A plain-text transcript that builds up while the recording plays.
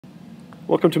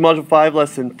Welcome to Module 5,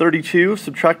 Lesson 32,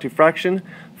 Subtract a fraction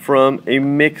from a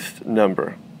mixed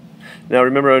number. Now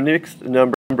remember, a mixed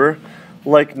number,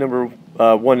 like number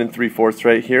 1 3/4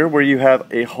 right here, where you have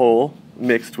a whole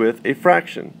mixed with a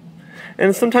fraction.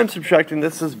 And sometimes subtracting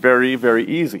this is very, very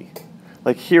easy.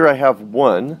 Like here I have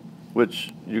 1,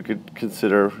 which you could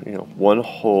consider, 1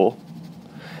 whole,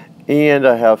 and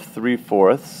I have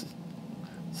 3/4,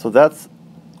 so that's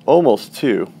almost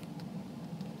 2.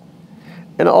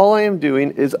 And all I am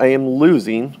doing is I am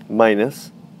losing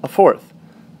minus a fourth.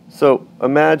 So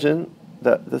imagine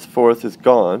that this fourth is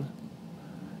gone,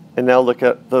 and now look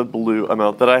at the blue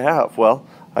amount that I have. Well,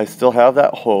 I still have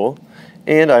that whole,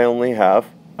 and I only have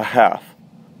a half,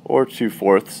 or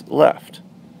 2/4 left.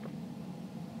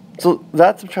 So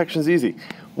that subtraction is easy.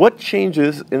 What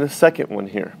changes in the second one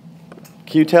here?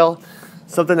 Can you tell?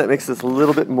 Something that makes this a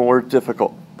little bit more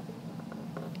difficult.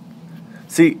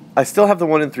 See, I still have the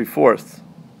 1 3/4,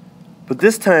 but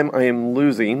this time I am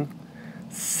losing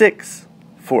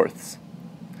 6/4.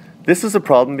 This is a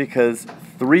problem because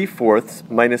 3/4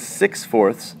 minus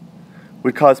 6/4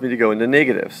 would cause me to go into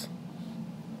negatives.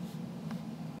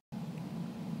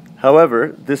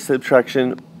 However, this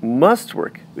subtraction must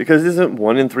work because isn't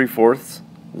 1 3/4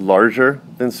 larger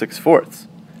than 6/4?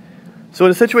 So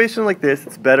in a situation like this,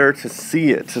 it's better to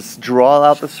see it, to draw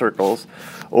out the circles,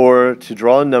 or to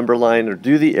draw a number line, or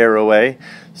do the arrow way.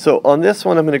 So on this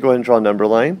one, I'm going to go ahead and draw a number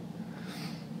line.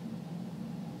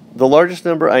 The largest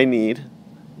number I need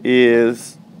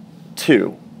is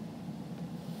 2,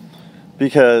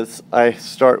 because I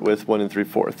start with 1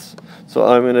 3/4. So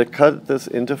I'm going to cut this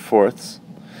into fourths.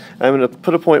 I'm going to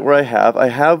put a point where I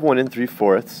have 1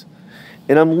 3/4,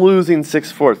 and I'm losing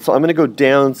 6/4. So I'm going to go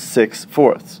down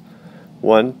 6/4.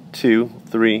 1, 2,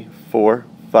 3, 4,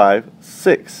 5,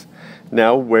 6.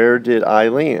 Now where did I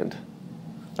land?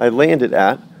 I landed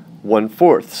at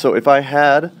 1/4. So if I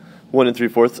had 1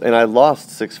 3/4 and I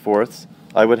lost 6/4,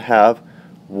 I would have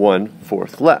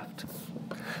 1/4 left.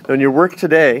 Now in your work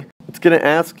today, it's going to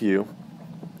ask you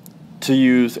to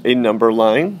use a number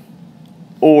line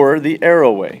or the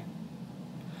arrow way.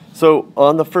 So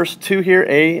on the first two here,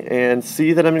 A and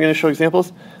C, that I'm going to show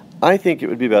examples, I think it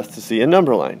would be best to see a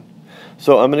number line.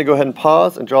 So I'm going to go ahead and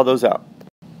pause and draw those out.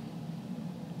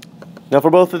 Now for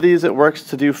both of these, it works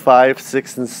to do 5,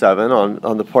 6, and 7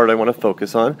 on the part I want to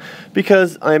focus on,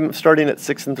 because I'm starting at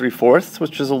 6 3/4,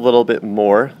 which is a little bit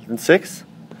more than 6,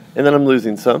 and then I'm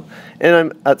losing some. And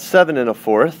I'm at 7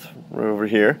 1/4, right over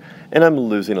here, and I'm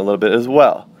losing a little bit as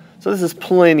well. So this is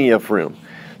plenty of room.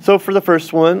 So for the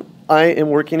first one, I am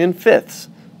working in fifths.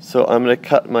 So I'm going to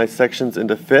cut my sections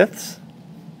into fifths.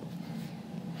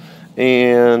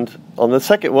 And on the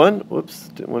second one, whoops,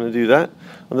 didn't want to do that.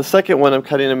 On the second one, I'm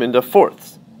cutting them into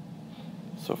fourths.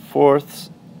 So fourths.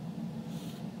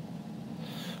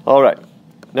 All right.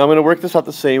 Now I'm going to work this out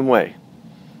the same way.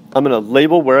 I'm going to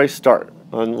label where I start.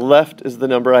 On the left is the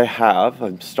number I have.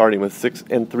 I'm starting with 6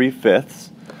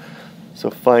 3/5. So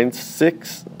find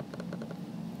 6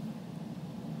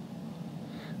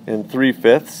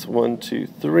 3/5. 1, 2,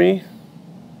 3.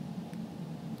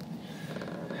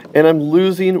 And I'm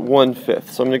losing 1/5,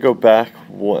 so I'm going to go back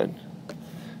 1.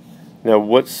 Now,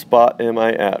 what spot am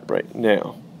I at right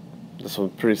now? This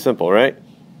one's pretty simple, right?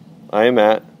 I am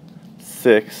at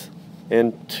 6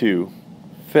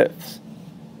 2/5.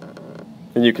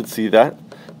 And you can see that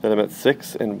I'm at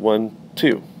 6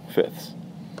 1/2.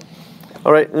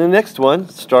 All right, and the next one,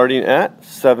 starting at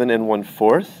 7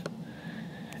 1/4.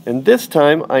 And this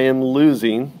time, I am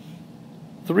losing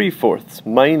 3/4,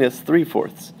 minus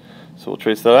 3/4. So we'll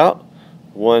trace that out.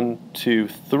 1, 2,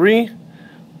 3.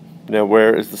 Now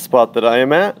where is the spot that I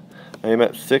am at? I am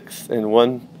at 6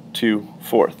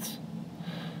 1/2.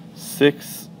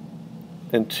 6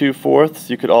 2/4.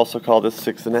 You could also call this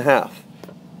 6 1/2.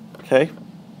 Okay?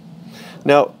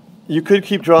 Now you could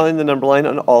keep drawing the number line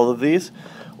on all of these,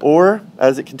 or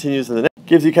as it continues in the next,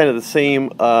 gives you kind of the same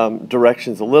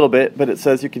directions a little bit, but it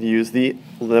says you could use the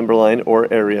number line or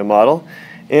area model.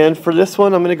 And for this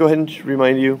one, I'm going to go ahead and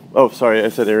remind you, oh, sorry, I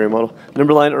said area model,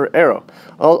 number line or arrow.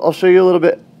 I'll show you a little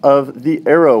bit of the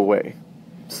arrow way.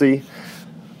 See,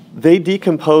 they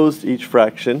decomposed each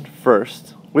fraction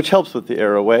first, which helps with the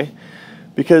arrow way,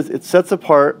 because it sets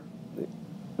apart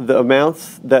the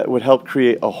amounts that would help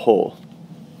create a whole.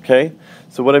 Okay?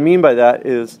 So what I mean by that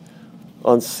is,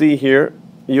 on C here,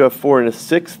 you have 4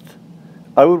 1/6.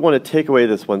 I would want to take away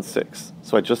this 1/6,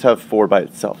 so I just have 4 by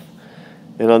itself.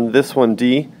 And on this one,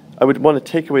 D, I would want to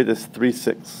take away this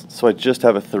 3/6, so I just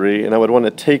have a 3, and I would want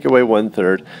to take away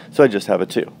 1/3, so I just have a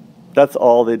 2. That's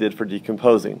all they did for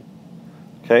decomposing.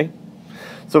 Okay?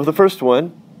 So for the first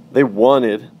one, they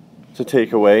wanted to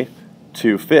take away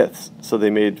 2/5. So they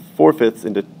made 4/5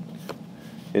 into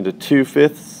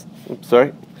 2/5.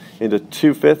 Into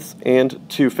 2/5 and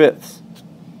 2/5.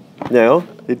 Now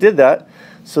they did that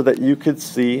so that you could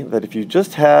see that if you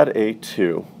just had a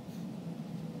 2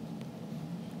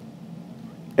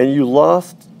 and you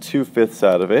lost 2/5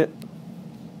 out of it,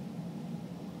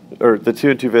 or the 2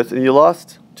 and 2/5, and you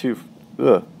lost 2.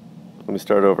 Let me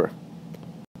start over.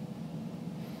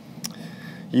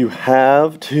 You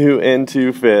have 2 and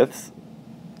 2/5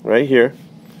 right here.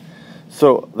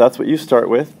 So that's what you start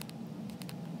with.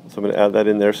 So I'm going to add that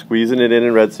in there, squeezing it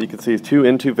in red so you can see 2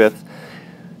 and 2/5.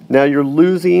 Now you're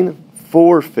losing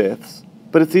 4/5,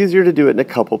 but it's easier to do it in a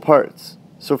couple parts.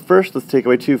 So first let's take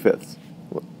away 2/5.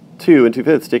 2 and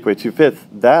 2/5, take away 2/5.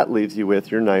 That leaves you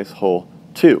with your nice whole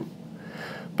 2.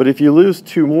 But if you lose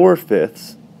 2 more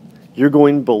fifths, you're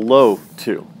going below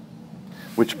 2,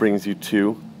 which brings you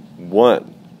to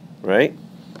 1, right?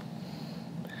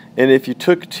 And if you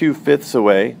took 2/5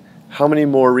 away, how many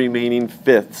more remaining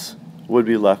fifths would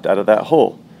be left out of that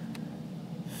whole?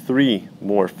 3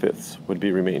 more fifths would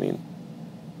be remaining.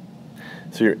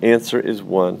 So your answer is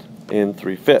 1 and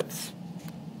 3/5.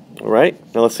 All right,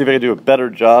 now let's see if I can do a better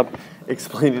job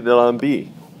explaining it on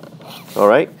B. All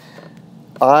right,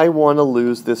 I want to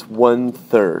lose this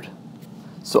 1/3.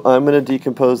 So I'm going to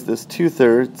decompose this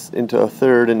 2/3 into a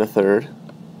third and a third.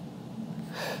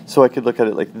 So I could look at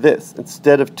it like this.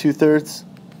 Instead of 2/3,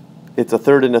 it's a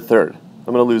third and a third.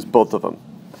 I'm going to lose both of them.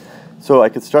 So I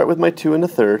could start with my 2 and a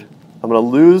third. I'm going to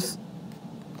lose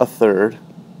a third,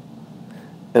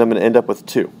 and I'm going to end up with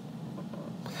 2.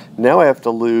 Now I have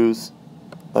to lose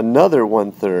another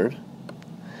 1/3,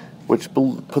 which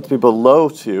puts me below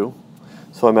 2.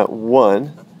 So I'm at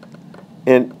 1.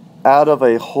 And out of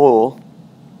a whole,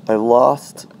 I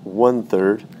lost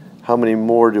 1/3. How many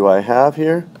more do I have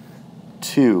here?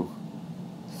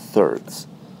 2/3.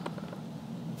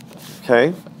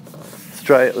 Okay, let's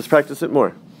try it. Let's practice it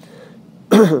more.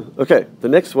 Okay, the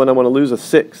next one I want to lose a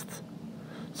 1/6.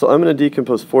 So I'm going to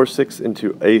decompose 4/6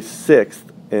 into a 1/6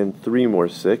 and 3 more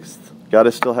 1/6. Got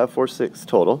to still have 4/6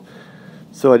 total.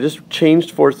 So I just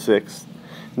changed 4/6.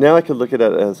 Now I could look at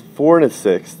it as 4 and a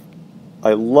 1/6.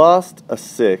 I lost a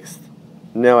 1/6.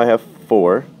 Now I have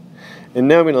 4. And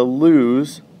now I'm going to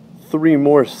lose 3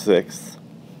 more 1/6.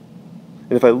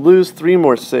 And if I lose 3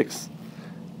 more 1/6,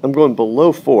 I'm going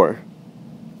below 4,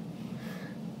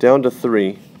 down to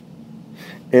 3.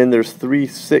 And there's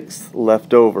 3/6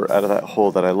 left over out of that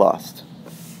whole that I lost.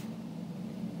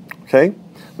 Okay? I'm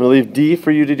going to leave D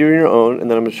for you to do on your own, and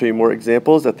then I'm going to show you more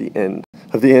examples at the end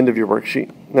of your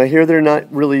worksheet. Now here they're not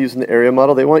really using the area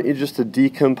model. They want you just to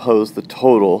decompose the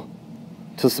total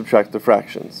to subtract the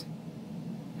fractions.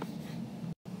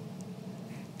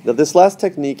 Now this last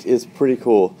technique is pretty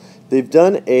cool. They've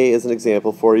done A as an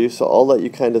example for you, so I'll let you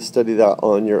kind of study that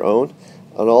on your own,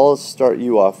 and I'll start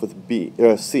you off with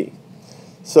C.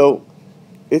 So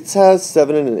it has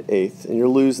 7 and an 1/8, and you're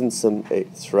losing some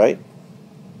 1/8, right?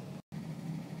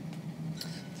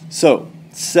 So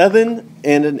 7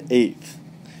 and an 1/8,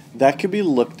 that could be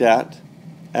looked at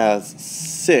as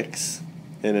 6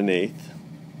 and an 1/8.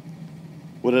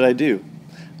 What did I do?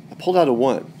 I pulled out a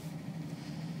 1.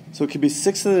 So it could be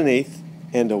 6 and an 1/8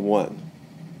 and a 1.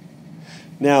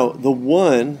 Now the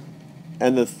 1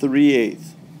 and the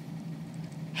 3/8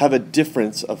 have a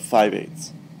difference of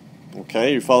 5/8.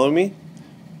 Okay, you follow me?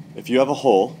 If you have a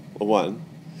whole, a 1,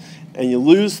 and you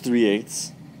lose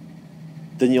 3/8,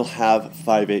 then you'll have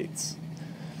 5/8.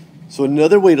 So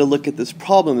another way to look at this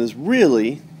problem is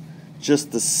really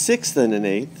just the 6 and an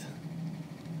 1/8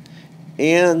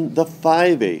 and the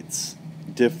 5/8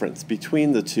 difference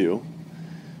between the two,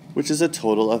 which is a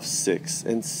total of 6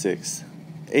 and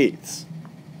 6/8.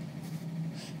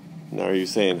 Now are you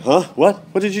saying, huh? What?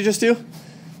 What did you just do?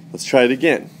 Let's try it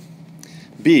again.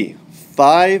 B,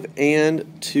 5 and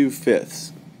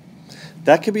 2/5.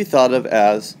 That could be thought of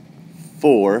as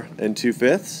 4 and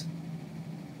 2/5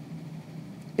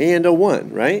 and a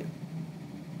 1, right?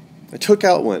 I took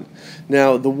out 1.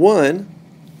 Now the 1,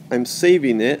 I'm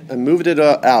saving it. I moved it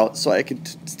out so I could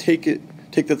take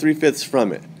the 3/5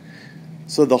 from it.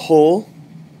 So the whole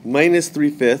minus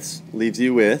 3/5 leaves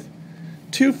you with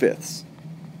 2/5,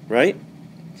 right?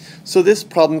 So this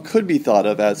problem could be thought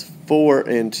of as 4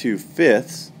 and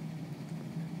 2/5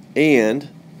 and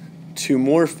 2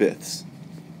 more fifths,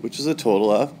 which is a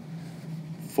total of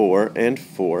 4 and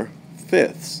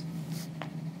 4/5.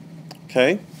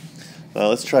 Okay?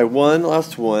 Let's try one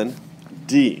last one.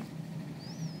 D.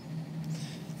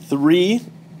 3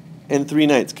 and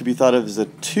 3/9 could be thought of as a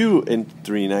 2 and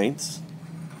 3/9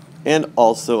 and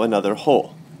also another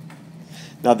whole.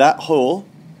 Now that whole,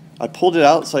 I pulled it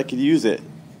out so I could use it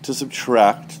to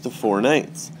subtract the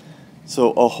 4/9.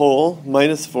 So a whole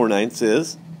minus 4/9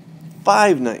 is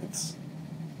 5/9.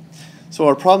 So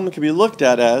our problem can be looked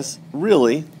at as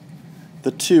really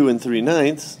the 2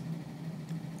 3/9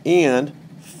 and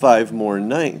 5 more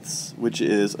ninths, which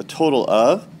is a total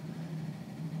of,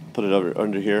 put it over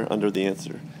under here, under the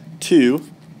answer, 2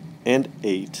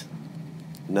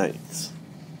 8/9.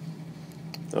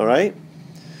 Alright?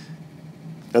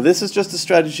 Now this is just a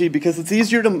strategy because it's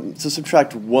easier to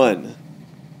subtract 1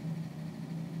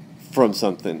 from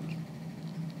something.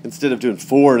 Instead of doing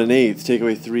 4 1/8, take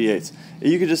away 3/8.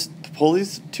 You could just pull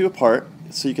these two apart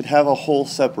so you could have a whole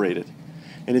separated.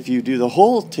 And if you do the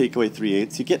whole take away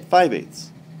 3/8, you get 5/8.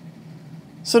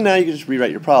 So now you can just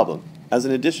rewrite your problem as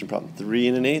an addition problem. 3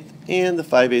 1/8 and the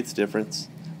 5/8 difference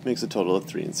makes a total of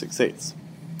 3 6/8.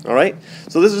 Alright?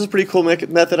 So this is a pretty cool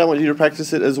method. I want you to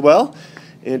practice it as well.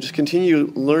 And just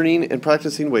continue learning and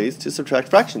practicing ways to subtract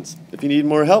fractions. If you need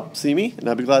more help, see me, and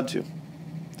I'll be glad to.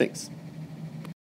 Thanks.